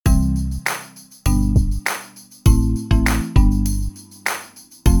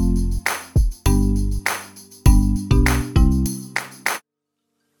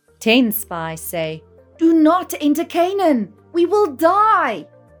10 spies say, "Do not enter Canaan, we will die."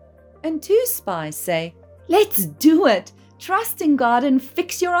 And 2 spies say, "Let's do it, trust in God and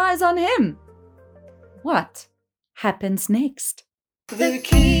fix your eyes on Him." What happens next? The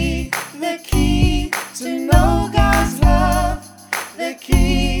key to know God's love. The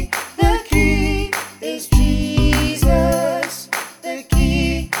key is Jesus. The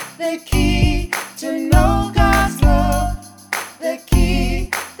key to know God's love. The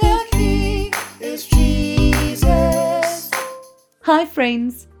key is Jesus. Hi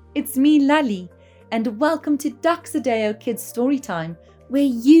friends, it's me Lali, and welcome to Duxadeo Kids Storytime, where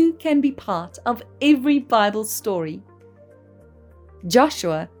you can be part of every Bible story.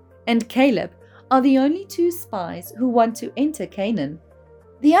 Joshua and Caleb are the only 2 spies who want to enter Canaan.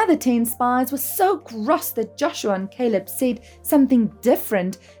 The other 10 spies were so cross that Joshua and Caleb said something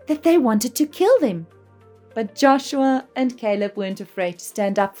different that they wanted to kill them. But Joshua and Caleb weren't afraid to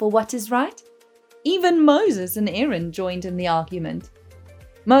stand up for what is right. Even Moses and Aaron joined in the argument.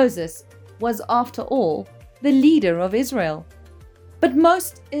 Moses was, after all, the leader of Israel. But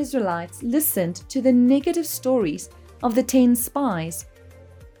most Israelites listened to the negative stories of the 10 spies,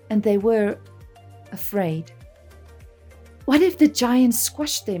 and they were afraid. What if the giants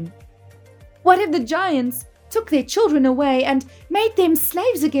squashed them? What if the giants took their children away and made them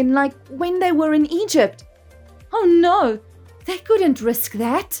slaves again like when they were in Egypt? Oh no, they couldn't risk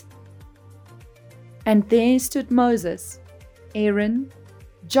that. And there stood Moses, Aaron,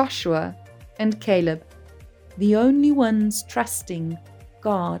 Joshua, and Caleb, the only ones trusting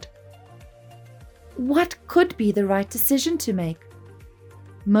God. What could be the right decision to make?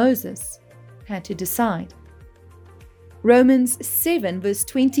 Moses had to decide. Romans 7 verse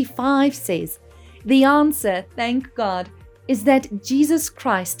 25 says, "The answer, thank God, is that Jesus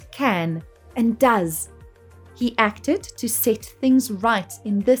Christ can and does. He acted to set things right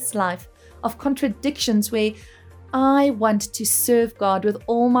in this life of contradictions where I want to serve God with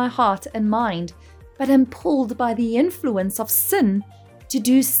all my heart and mind, but am pulled by the influence of sin to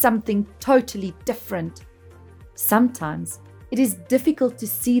do something totally different. Sometimes it is difficult to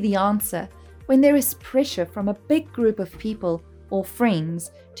see the answer when there is pressure from a big group of people or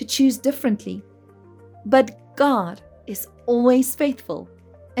friends to choose differently. But God is always faithful,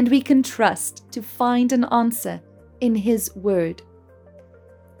 and we can trust to find an answer in His Word."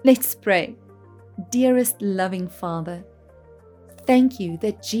 Let's pray. Dearest loving Father, thank you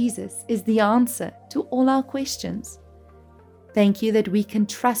that Jesus is the answer to all our questions. Thank you that we can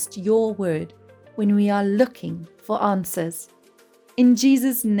trust your word when we are looking for answers. In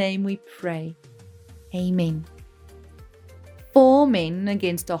Jesus' name we pray. Amen. 4 men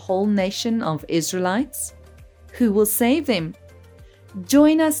against a whole nation of Israelites? Who will save them?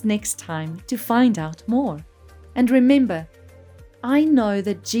 Join us next time to find out more. And remember, I know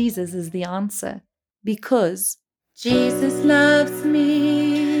that Jesus is the answer because Jesus loves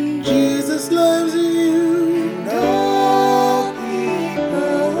me. Jesus loves you.